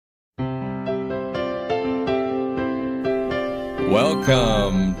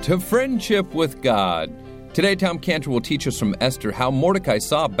Welcome to Friendship with God. Today, Tom Cantor will teach us from Esther how Mordecai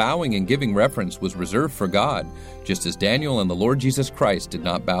saw bowing and giving reverence was reserved for God, just as Daniel and the Lord Jesus Christ did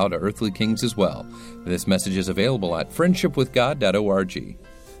not bow to earthly kings as well. This message is available at friendshipwithgod.org.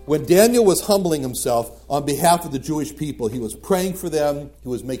 When Daniel was humbling himself on behalf of the Jewish people, he was praying for them, he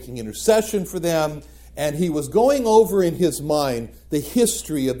was making intercession for them, and he was going over in his mind the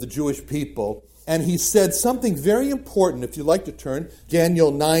history of the Jewish people. And he said something very important, if you'd like to turn,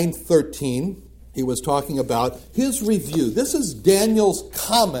 Daniel 9:13. He was talking about his review. This is Daniel's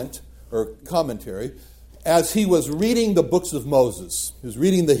commentary as he was reading the books of Moses. He was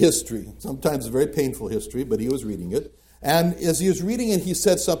reading the history, sometimes a very painful history, but he was reading it. And as he was reading it, he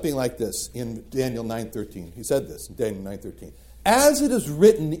said something like this in Daniel 9:13. He said this in Daniel 9:13. As it is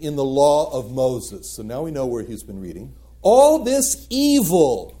written in the law of Moses, so now we know where he's been reading, all this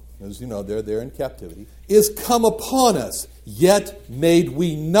evil, as you know, they're in captivity, is come upon us, yet made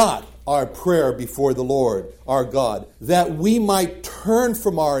we not our prayer before the Lord, our God, that we might turn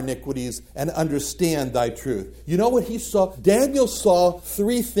from our iniquities and understand thy truth. You know what he saw? Daniel saw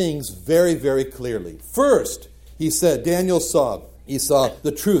three things very, very clearly. First, he said, he saw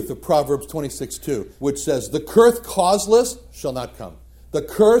the truth of Proverbs 26:2, which says, the curse causeless shall not come. The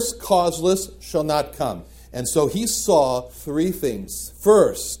curse causeless shall not come. And so he saw three things.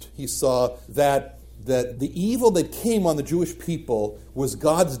 First, he saw that the evil that came on the Jewish people was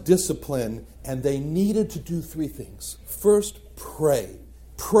God's discipline, and they needed to do three things. First, pray.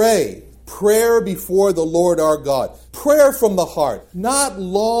 Pray. Prayer before the Lord our God. Prayer from the heart. Not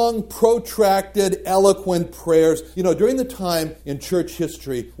long, protracted, eloquent prayers. You know, during the time in church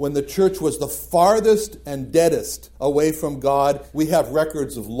history when the church was the farthest and deadest away from God, we have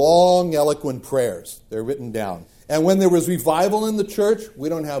records of long, eloquent prayers. They're written down. And when there was revival in the church, we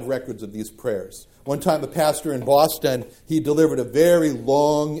don't have records of these prayers. One time, a pastor in Boston, he delivered a very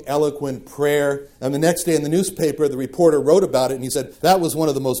long, eloquent prayer. And the next day in the newspaper, the reporter wrote about it, and he said, that was one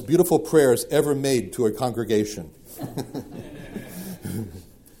of the most beautiful prayers ever made to a congregation.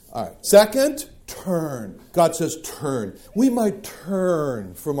 All right. Second, turn. God says turn. We might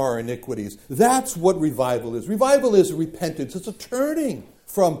turn from our iniquities. That's what revival is. Revival is repentance. It's a turning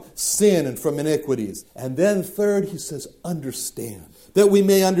from sin and from iniquities. And then third, he says, understand. That we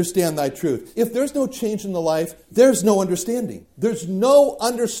may understand thy truth. If there's no change in the life, there's no understanding. There's no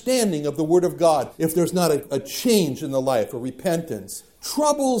understanding of the Word of God if there's not a change in the life, a repentance.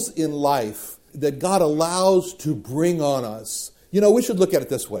 Troubles in life that God allows to bring on us. You know, we should look at it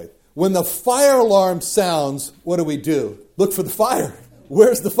this way. When the fire alarm sounds, what do? Look for the fire.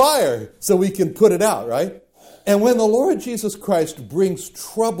 Where's the fire? So we can put it out, right? And when the Lord Jesus Christ brings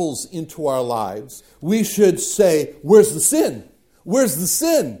troubles into our lives, we should say, where's the sin? Where's the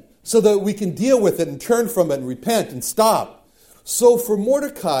sin? So that we can deal with it and turn from it and repent and stop. So for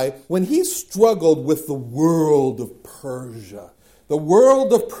Mordecai, when he struggled with the world of Persia,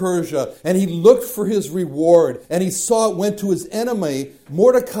 and he looked for his reward, and he saw it went to his enemy,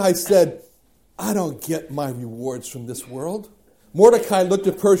 Mordecai said, I don't get my rewards from this world. Mordecai looked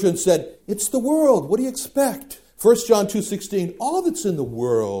at Persia and said, it's the world. What do you expect? 1 John 2:16, all that's in the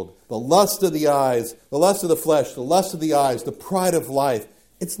world, the lust of the eyes, the lust of the flesh, the lust of the eyes, the pride of life,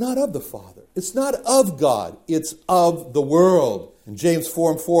 it's not of the Father. It's not of God. It's of the world. In James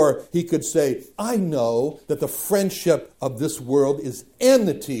 4:4, he could say, I know that the friendship of this world is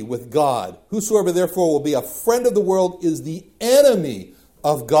enmity with God. Whosoever therefore will be a friend of the world is the enemy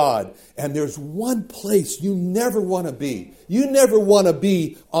of God. And there's one place you never want to be. You never want to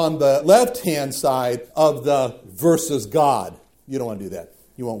be on the left-hand side of the versus God. You don't want to do that.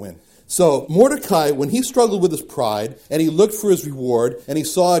 You won't win. So Mordecai, when he struggled with his pride and he looked for his reward and he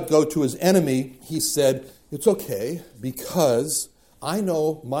saw it go to his enemy, he said, it's okay because I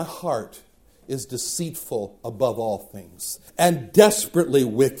know my heart is deceitful above all things and desperately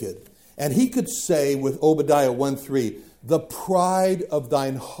wicked. And he could say with Obadiah 1:3, the pride of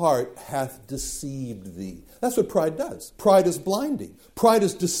thine heart hath deceived thee. That's what pride does. Pride is blinding. Pride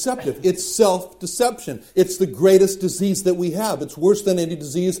is deceptive. It's self-deception. It's the greatest disease that we have. It's worse than any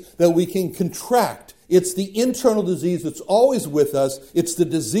disease that we can contract. It's the internal disease that's always with us. It's the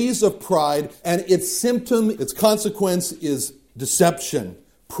disease of pride, and its symptom, its consequence is deception.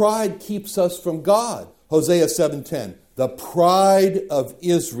 Pride keeps us from God. Hosea 7:10, the pride of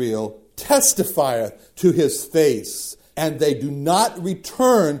Israel testifieth to his face, and they do not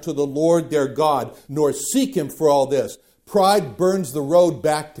return to the Lord their God, nor seek him for all this. Pride burns the road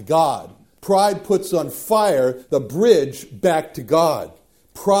back to God. Pride puts on fire the bridge back to God.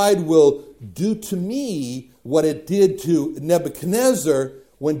 Pride will do to me what it did to Nebuchadnezzar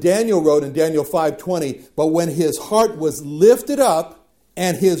when Daniel wrote in Daniel 5:20, but when his heart was lifted up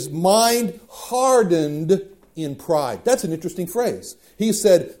and his mind hardened in pride. That's an interesting phrase. He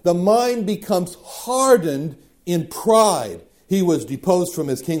said, the mind becomes hardened in pride. He was deposed from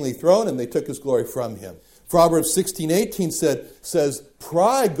his kingly throne and they took his glory from him. Proverbs 16:18 says,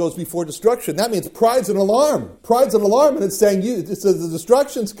 pride goes before destruction. That means pride's an alarm. Pride's an alarm, and it's saying, it says the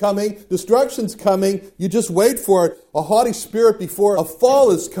destruction's coming. You just wait for it. A haughty spirit before a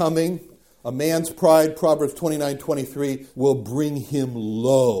fall is coming. A man's pride, Proverbs 29:23, will bring him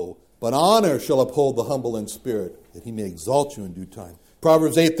low. But honor shall uphold the humble in spirit, that he may exalt you in due time.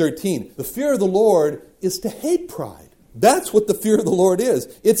 Proverbs 8:13, the fear of the Lord is to hate pride. That's what the fear of the Lord is.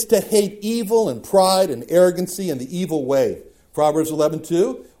 It's to hate evil and pride and arrogancy and the evil way. Proverbs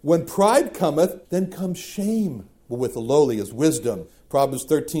 11:2, when pride cometh, then comes shame. But with the lowly is wisdom. Proverbs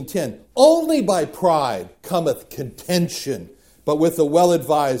 13:10, only by pride cometh contention, but with the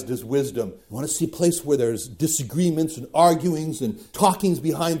well-advised is wisdom. You want to see a place where there's disagreements and arguings and talkings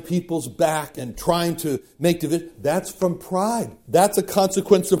behind people's back and trying to make division? That's from pride. That's a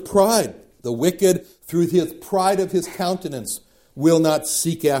consequence of pride. The wicked, through his pride of his countenance, will not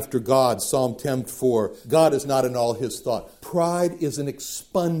seek after God. Psalm 10:4. God is not in all his thought. Pride is an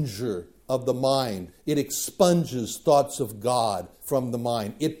expunger of the mind. It expunges thoughts of God from the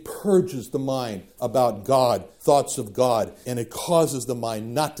mind. It purges the mind about God, thoughts of God, and it causes the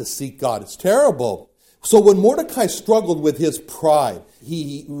mind not to seek God. It's terrible. So when Mordecai struggled with his pride,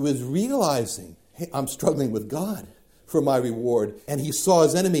 he was realizing, hey, I'm struggling with God for my reward. And he saw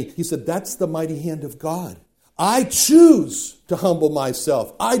his enemy. He said, that's the mighty hand of God. I choose to humble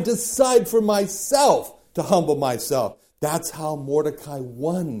myself. I decide for myself to humble myself. That's how Mordecai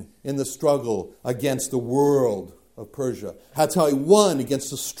won in the struggle against the world of Persia. That's how he won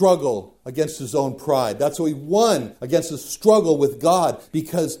against the struggle against his own pride. That's how he won against the struggle with God,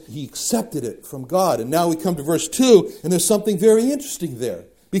 because he accepted it from God. And now we come to verse 2, and there's something very interesting there.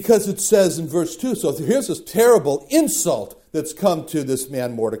 Because it says in verse 2, so here's this terrible insult that's come to this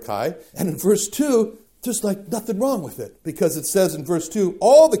man Mordecai. And in verse 2, there's like nothing wrong with it. Because it says in verse 2,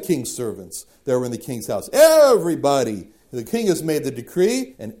 all the king's servants that were in the king's house, everybody, the king has made the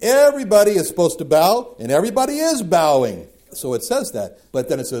decree, and everybody is supposed to bow, and everybody is bowing. So it says that. But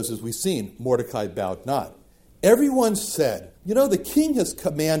then it says, as we've seen, Mordecai bowed not. Everyone said, the king has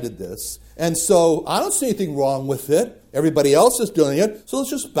commanded this, and so I don't see anything wrong with it. Everybody else is doing it, so let's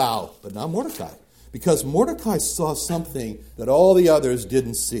just bow. But not Mordecai. Because Mordecai saw something that all the others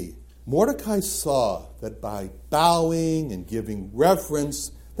didn't see. Mordecai saw that by bowing and giving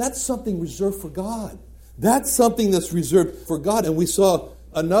reverence, that's something reserved for God. That's something that's reserved for God. And we saw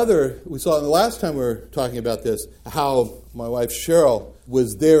in the last time we were talking about this, how my wife Cheryl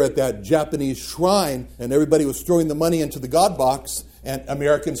was there at that Japanese shrine, and everybody was throwing the money into the God box, and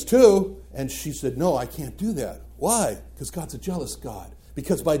Americans too. And she said, no, I can't do that. Why? Because God's a jealous God.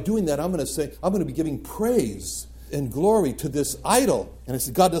 Because by doing that, I'm going to be giving praise and glory to this idol. And I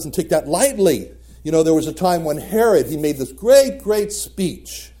said, God doesn't take that lightly. There was a time when Herod, he made this great, great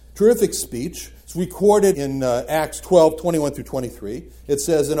speech, terrific speech. It's recorded in Acts 12:21-23. It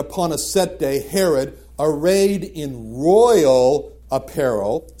says, and upon a set day, Herod, arrayed in royal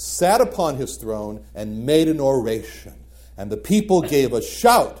apparel, sat upon his throne and made an oration. And the people gave a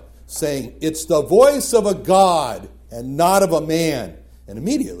shout, saying, it's the voice of a God and not of a man. And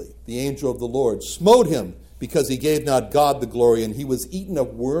immediately the angel of the Lord smote him, because he gave not God the glory, and he was eaten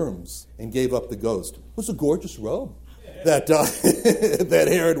of worms and gave up the ghost. It was a gorgeous robe that that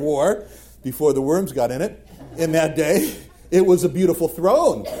Herod wore before the worms got in it. In that day, it was a beautiful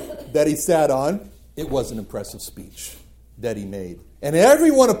throne that he sat on. It was an impressive speech that he made. And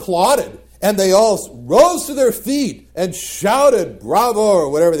everyone applauded. And they all rose to their feet and shouted, bravo,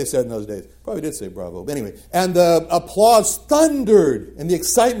 or whatever they said in those days. Probably did say bravo. But anyway, and the applause thundered, and the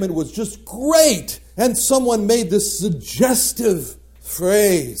excitement was just great. And someone made this suggestive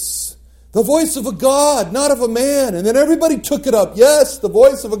phrase, the voice of a God, not of a man. And then everybody took it up. Yes, the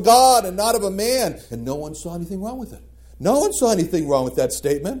voice of a God and not of a man. And no one saw anything wrong with it. No one saw anything wrong with that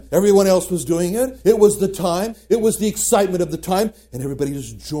statement. Everyone else was doing it. It was the time. It was the excitement of the time. And everybody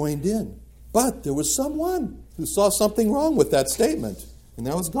just joined in. But there was someone who saw something wrong with that statement. And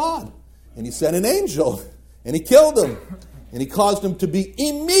that was God. And he sent an angel. And he killed him. And he caused him to be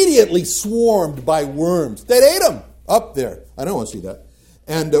immediately swarmed by worms. They ate him up there. I don't want to see that.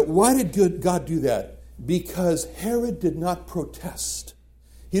 And why did God do that? Because Herod did not protest.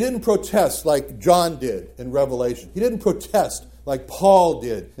 He didn't protest like John did in Revelation. He didn't protest like Paul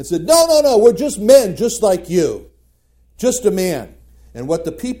did and said, no, we're just men just like you. Just a man. And what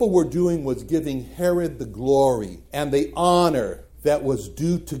the people were doing was giving Herod the glory and the honor that was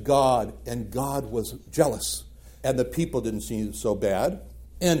due to God, and God was jealous. And the people didn't see it so bad.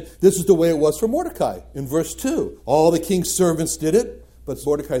 And this is the way it was for Mordecai in verse 2. All the king's servants did it, but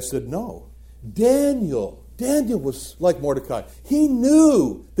Mordecai said no. Daniel was like Mordecai. He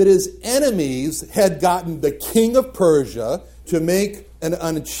knew that his enemies had gotten the king of Persia to make an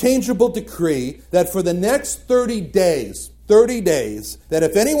unchangeable decree that for the next 30 days, that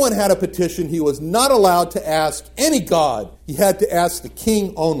if anyone had a petition, he was not allowed to ask any god. He had to ask the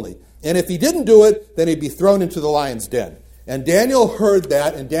king only. And if he didn't do it, then he'd be thrown into the lion's den. And Daniel heard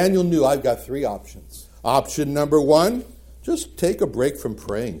that, and Daniel knew, I've got 3 options. Option number 1, just take a break from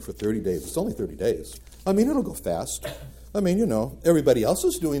praying for 30 days. It's only 30 days. I mean, it'll go fast. I mean, everybody else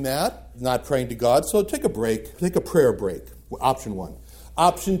is doing that, not praying to God, so take a break. Take a prayer break. Option 1.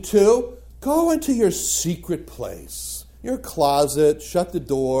 Option 2, go into your secret place, your closet, shut the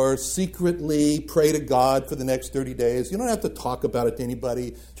door, secretly pray to God for the next 30 days. You don't have to talk about it to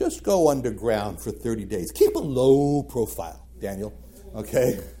anybody. Just go underground for 30 days. Keep a low profile, Daniel,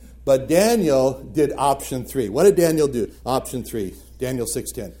 okay? But Daniel did option 3. What did Daniel do? Option 3, Daniel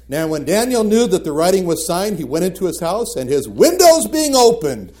 6:10. Now when Daniel knew that the writing was signed, he went into his house, and his windows being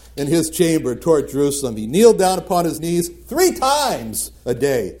opened in his chamber toward Jerusalem, he kneeled down upon his knees 3 times a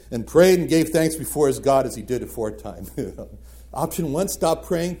day and prayed and gave thanks before his God as he did aforetime. Option 1, stop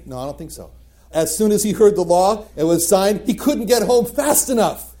praying? No, I don't think so. As soon as he heard the law, it was signed, he couldn't get home fast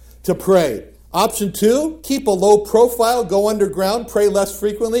enough to pray. Option 2, keep a low profile, go underground, pray less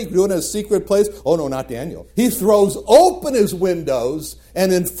frequently, do it in a secret place. Oh no, not Daniel. He throws open his windows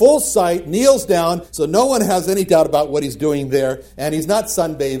and in full sight kneels down so no one has any doubt about what he's doing there. And he's not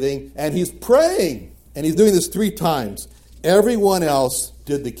sunbathing, and he's praying. And he's doing this 3 times. Everyone else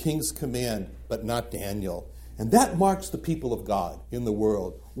did the king's command, but not Daniel. And that marks the people of God in the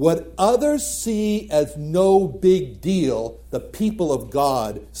world. What others see as no big deal, the people of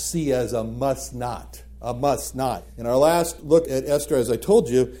God see as a must not. A must not. In our last look at Esther, as I told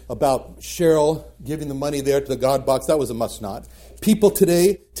you, about Cheryl giving the money there to the God box, that was a must not. People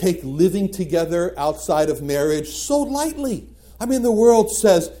today take living together outside of marriage so lightly. I mean, the world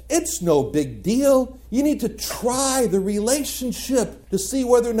says, it's no big deal. You need to try the relationship to see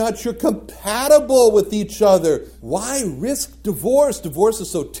whether or not you're compatible with each other. Why risk divorce? Divorce is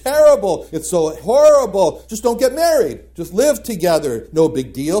so terrible. It's so horrible. Just don't get married. Just live together. No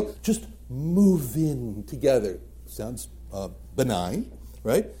big deal. Just move in together. Sounds benign,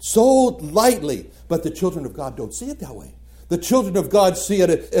 right? So lightly. But the children of God don't see it that way. The children of God see it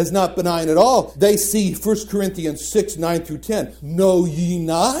as not benign at all. They see 1 Corinthians 6, 9 through 10. Know ye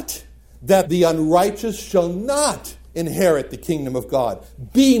not that the unrighteous shall not inherit the kingdom of God?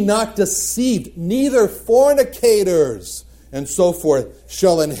 Be not deceived, neither fornicators and so forth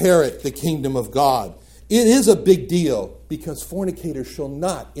shall inherit the kingdom of God. It is a big deal because fornicators shall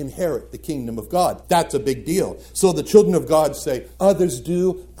not inherit the kingdom of God. That's a big deal. So the children of God say, others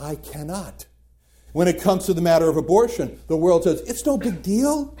do, I cannot. When it comes to the matter of abortion, the world says, it's no big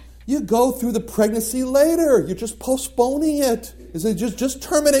deal. You go through the pregnancy later. You're just postponing it. Just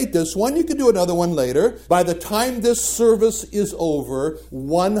terminate this one. You can do another one later. By the time this service is over,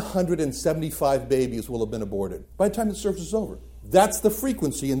 175 babies will have been aborted. By the time the service is over. That's the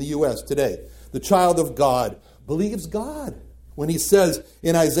frequency in the U.S. today. The child of God believes God. When he says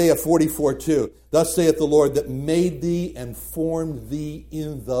in Isaiah 44:2, thus saith the Lord that made thee and formed thee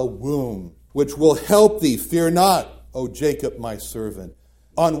in the womb, which will help thee. Fear not, O Jacob, my servant.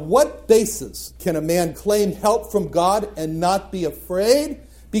 On what basis can a man claim help from God and not be afraid?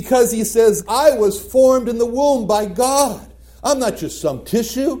 Because he says, I was formed in the womb by God. I'm not just some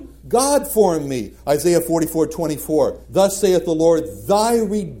tissue. God formed me. Isaiah 44:24. Thus saith the Lord, thy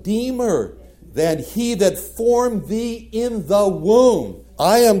Redeemer, than he that formed thee in the womb.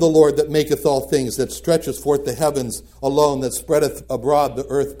 I am the Lord that maketh all things, that stretcheth forth the heavens alone, that spreadeth abroad the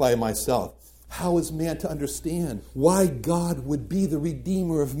earth by myself. How is man to understand why God would be the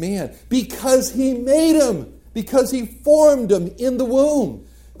Redeemer of man? Because he made him. Because he formed him in the womb.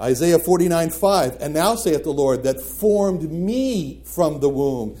 Isaiah 49:5. And now saith the Lord that formed me from the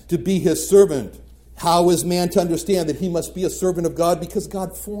womb to be his servant. How is man to understand that he must be a servant of God? Because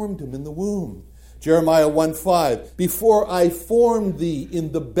God formed him in the womb. Jeremiah 1:5. Before I formed thee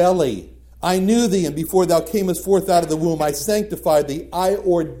in the belly, I knew thee, and before thou camest forth out of the womb, I sanctified thee. I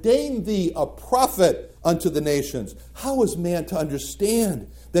ordained thee a prophet unto the nations. How is man to understand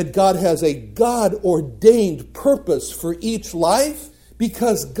that God has a God-ordained purpose for each life?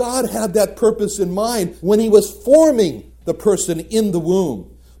 Because God had that purpose in mind when he was forming the person in the womb.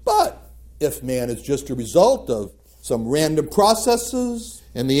 But if man is just a result of some random processes,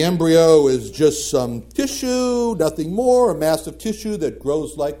 And the embryo is just some tissue, nothing more, a mass of tissue that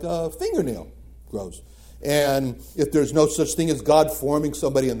grows like a fingernail grows. And if there's no such thing as God forming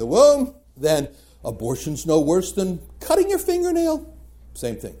somebody in the womb, then abortion's no worse than cutting your fingernail.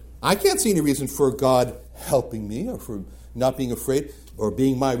 Same thing. I can't see any reason for God helping me or for not being afraid or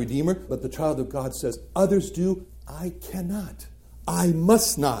being my Redeemer. But the child of God says, others do, I cannot. I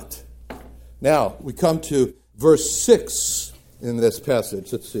must not. Now, we come to verse 6 in this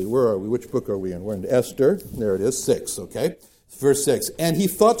passage. Let's see, where are we? Which book are we in? We're in Esther. There it is, 6, okay? Verse 6, and he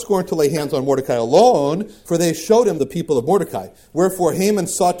thought scorn to lay hands on Mordecai alone, for they showed him the people of Mordecai. Wherefore Haman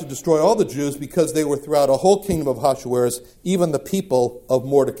sought to destroy all the Jews, because they were throughout a whole kingdom of Ahasuerus, even the people of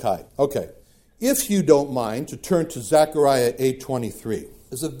Mordecai. Okay, if you don't mind, to turn to Zechariah 8:23.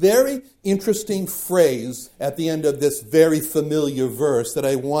 There's a very interesting phrase at the end of this very familiar verse that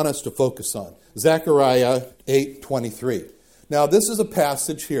I want us to focus on. Zechariah 8:23. Now, this is a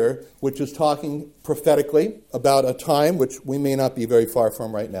passage here which is talking prophetically about a time which we may not be very far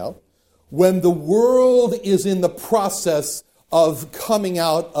from right now, when the world is in the process of coming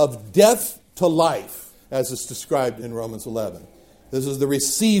out of death to life, as it's described in Romans 11. This is the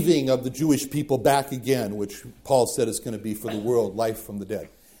receiving of the Jewish people back again, which Paul said is going to be for the world, life from the dead.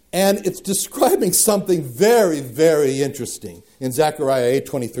 And it's describing something very, very interesting in Zechariah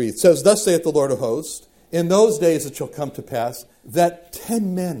 8:23. It says, thus saith the Lord of hosts, in those days it shall come to pass that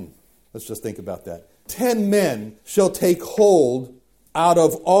 10 men, let's just think about that, 10 men shall take hold out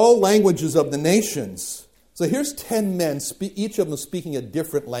of all languages of the nations. So here's 10 men, each of them speaking a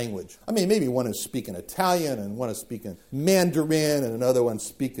different language. I mean, maybe one is speaking Italian, and one is speaking Mandarin, and another one's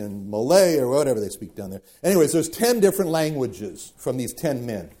speaking Malay, or whatever they speak down there. Anyways, there's 10 different languages from these 10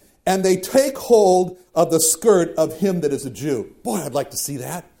 men. And they take hold of the skirt of him that is a Jew. Boy, I'd like to see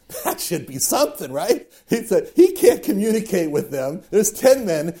that. That should be something, right? He said he can't communicate with them. There's 10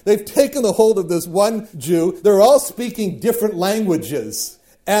 men. They've taken the hold of this one Jew. They're all speaking different languages.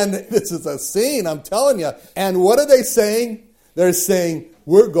 And this is a scene, I'm telling you. And what are they saying? They're saying,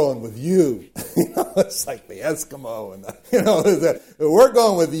 we're going with you. It's like the Eskimo. And we're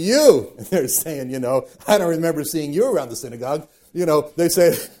going with you. And they're saying, I don't remember seeing you around the synagogue. They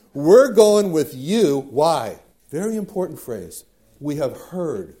say, we're going with you. Why? Very important phrase. We have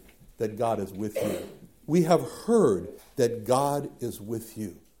heard that God is with you. We have heard that God is with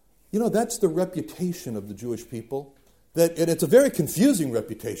you. That's the reputation of the Jewish people. And it's a very confusing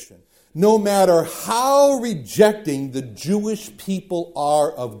reputation. No matter how rejecting the Jewish people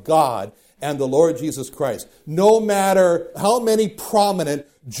are of God and the Lord Jesus Christ, no matter how many prominent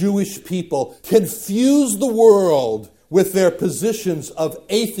Jewish people confuse the world with their positions of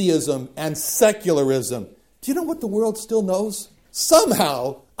atheism and secularism, do you know what the world still knows?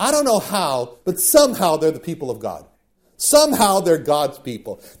 Somehow, I don't know how, but somehow they're the people of God. Somehow they're God's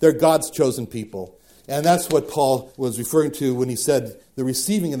people. They're God's chosen people. And that's what Paul was referring to when he said the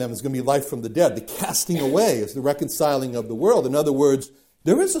receiving of them is going to be life from the dead. The casting away is the reconciling of the world. In other words,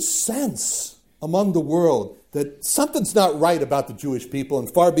 there is a sense among the world that something's not right about the Jewish people,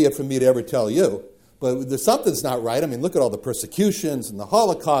 and far be it from me to ever tell you. But there's something's not right. I mean, look at all the persecutions and the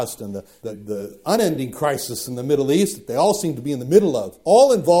Holocaust and the unending crisis in the Middle East that they all seem to be in the middle of,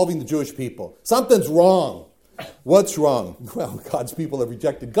 all involving the Jewish people. Something's wrong. What's wrong? Well, God's people have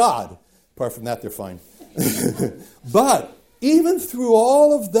rejected God. Apart from that, they're fine. But even through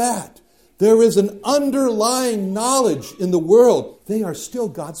all of that, there is an underlying knowledge in the world. They are still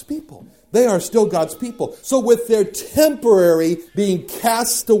God's people. They are still God's people. So with their temporary being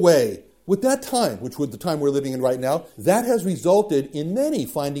cast away, with that time, which was the time we're living in right now, that has resulted in many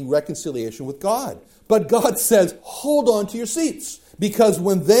finding reconciliation with God. But God says, hold on to your seats, because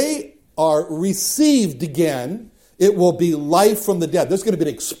when they are received again, it will be life from the dead. There's going to be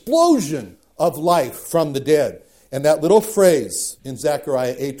an explosion of life from the dead. And that little phrase in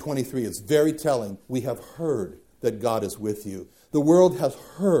Zechariah 8:23 is very telling. We have heard that God is with you. The world has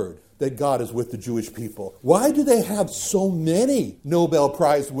heard that God is with the Jewish people. Why do they have so many Nobel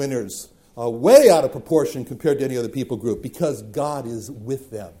Prize winners? Way out of proportion compared to any other people group, because God is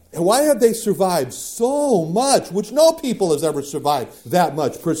with them. And why have they survived so much, which no people has ever survived that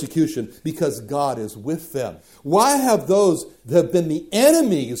much persecution? Because God is with them. Why have those that have been the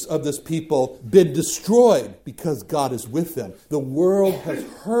enemies of this people been destroyed? Because God is with them. The world has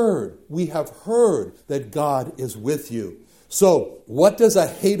heard, we have heard that God is with you. So, what does a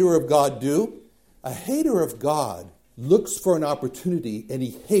hater of God do? A hater of God looks for an opportunity, and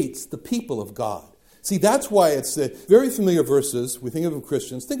he hates the people of God. See, that's why it's very familiar verses. We think of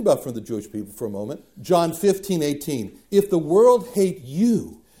Christians. Think about from the Jewish people for a moment. John 15:18. If the world hate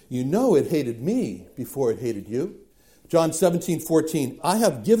you, you know it hated me before it hated you. John 17:14, I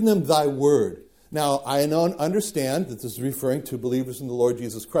have given them thy word. Now, I understand that this is referring to believers in the Lord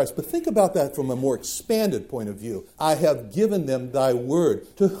Jesus Christ, but think about that from a more expanded point of view. I have given them thy word.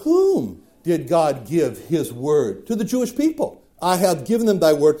 To whom did God give his word? To the Jewish people. I have given them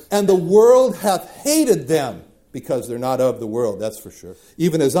thy word, and the world hath hated them, because they're not of the world, that's for sure.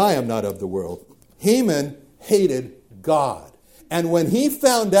 Even as I am not of the world. Haman hated God. And when he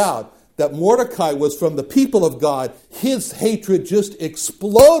found out that Mordecai was from the people of God, his hatred just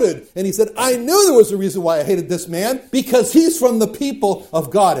exploded. And he said, I knew there was a reason why I hated this man, because he's from the people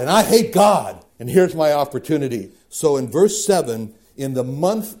of God, and I hate God. And here's my opportunity. So in verse 7, in the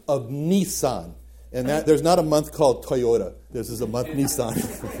month of Nisan, and there's not a month called Toyota. This is a month Nisan.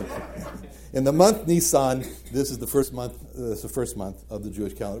 In the month Nisan, this is the first month of the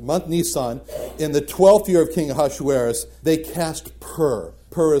Jewish calendar. Month Nisan, in the 12th year of King Ahasuerus, they cast Pur.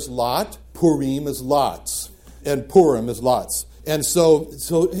 Pur is Lot, Purim is lots, and Purim is lots. And so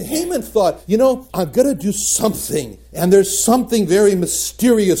Haman thought, I'm going to do something. And there's something very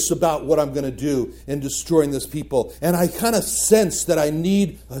mysterious about what I'm going to do in destroying this people. And I kind of sense that I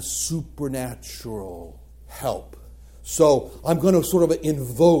need a supernatural help. So I'm going to sort of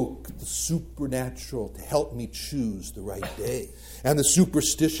invoke the supernatural to help me choose the right day. And the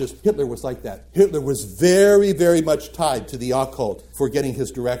superstitious, Hitler was like that. Hitler was very, very much tied to the occult for getting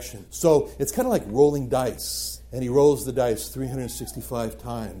his direction. So it's kind of like rolling dice. And he rolls the dice 365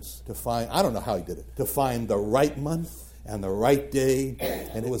 times to find, I don't know how he did it, to find the right month and the right day.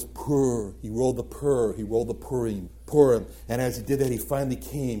 And it was Pur. He rolled the Pur. He rolled the Purim. And as he did that, he finally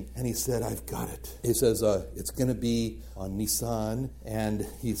came and he said, I've got it. He says, it's going to be on Nisan. And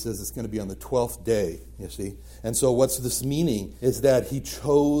he says it's going to be on the 12th day, you see. And so what's this meaning is that he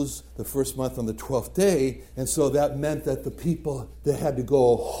chose the first month on the 12th day. And so that meant that the people, they had to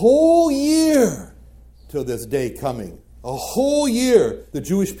go a whole year till this day coming. A whole year, the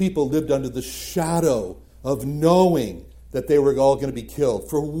Jewish people lived under the shadow of knowing that they were all going to be killed.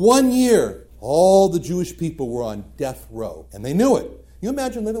 For 1 year, all the Jewish people were on death row. And they knew it. You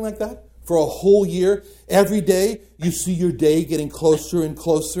imagine living like that? For a whole year, every day, you see your day getting closer and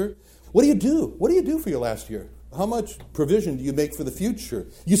closer. What do you do? What do you do for your last year? How much provision do you make for the future?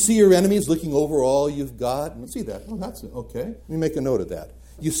 You see your enemies looking over all you've got. And see that. Oh, that's it. Okay. Let me make a note of that.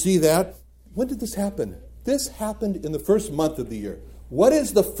 You see that? When did this happen? This happened in the first month of the year. What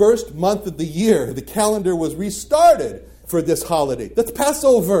is the first month of the year? The calendar was restarted for this holiday. That's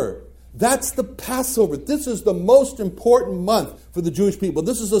Passover. That's the Passover. This is the most important month for the Jewish people.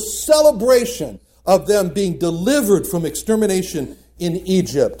 This is a celebration of them being delivered from extermination in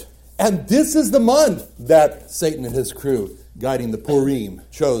Egypt. And this is the month that Satan and his crew, guiding the Purim,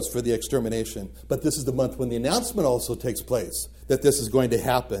 chose for the extermination. But this is the month when the announcement also takes place that this is going to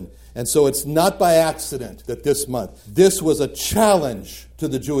happen. And so it's not by accident that this month, this was a challenge to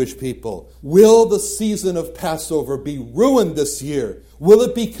the Jewish people. Will the season of Passover be ruined this year? Will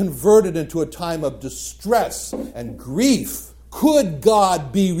it be converted into a time of distress and grief? Could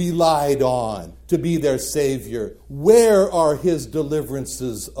God be relied on to be their Savior? Where are his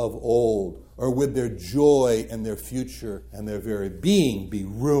deliverances of old? Or would their joy and their future and their very being be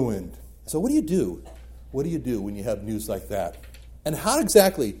ruined? So what do you do? What do you do when you have news like that? And how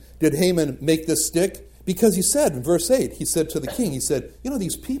exactly did Haman make this stick? Because he said in verse 8, he said to the king, he said,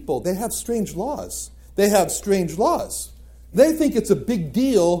 these people, they have strange laws. They have strange laws. They think it's a big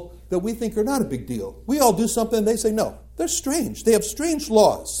deal that we think are not a big deal. We all do something and they say, no, they're strange. They have strange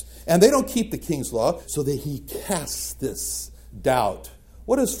laws. And they don't keep the king's law, so that he casts this doubt.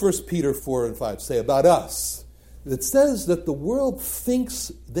 What does 1 Peter 4 and 5 say about us? It says that the world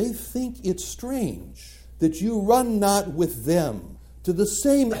they think it's strange that you run not with them to the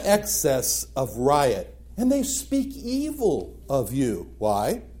same excess of riot. And they speak evil of you.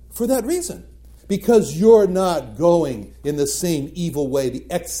 Why? For that reason. Because you're not going in the same evil way, the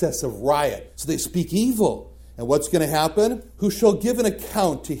excess of riot. So they speak evil. And what's going to happen? Who shall give an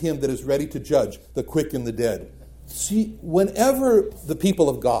account to him that is ready to judge the quick and the dead? See, whenever the people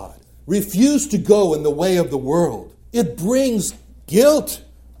of God refuse to go in the way of the world, it brings guilt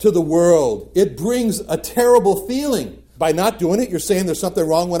to the world. It brings a terrible feeling. By not doing it, you're saying there's something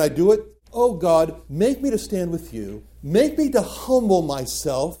wrong when I do it. Oh God, make me to stand with you. Make me to humble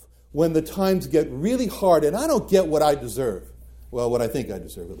myself when the times get really hard and I don't get what I deserve. Well, what I think I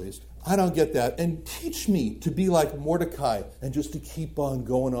deserve at least. I don't get that. And teach me to be like Mordecai and just to keep on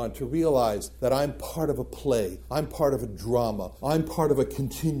going on, to realize that I'm part of a play. I'm part of a drama. I'm part of a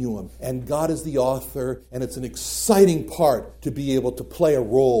continuum. And God is the author, and it's an exciting part to be able to play a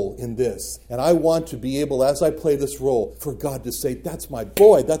role in this. And I want to be able, as I play this role, for God to say, that's my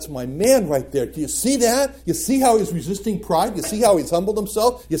boy, that's my man right there. Do you see that? You see how he's resisting pride? You see how he's humbled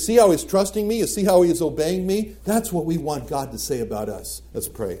himself? You see how he's trusting me? You see how he is obeying me? That's what we want God to say about us. Let's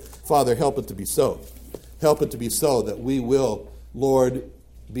pray. Father, help it to be so. Help it to be so that we will, Lord,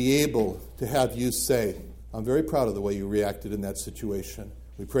 be able to have you say, I'm very proud of the way you reacted in that situation.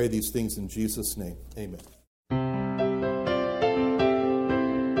 We pray these things in Jesus' name. Amen.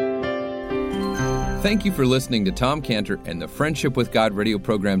 Thank you for listening to Tom Cantor and the Friendship with God radio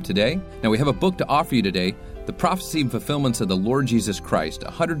program today. Now, we have a book to offer you today, The Prophecy and Fulfillments of the Lord Jesus Christ,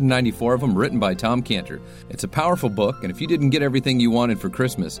 194 of them written by Tom Cantor. It's a powerful book, and if you didn't get everything you wanted for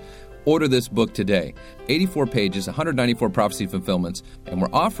Christmas, order this book today. 84 pages, 194 prophecy fulfillments, and we're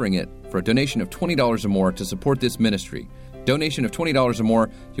offering it for a donation of $20 or more to support this ministry. Donation of $20 or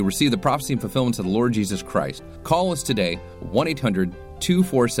more, you'll receive the prophecy and fulfillments of the Lord Jesus Christ. Call us today,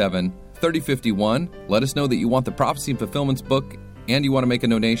 1-800-247-3051. Let us know that you want the Prophecy and Fulfillments book and you want to make a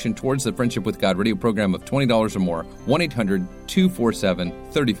donation towards the Friendship with God radio program of $20 or more.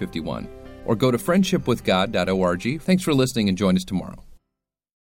 1-800-247-3051. Or go to friendshipwithgod.org. Thanks for listening and join us tomorrow.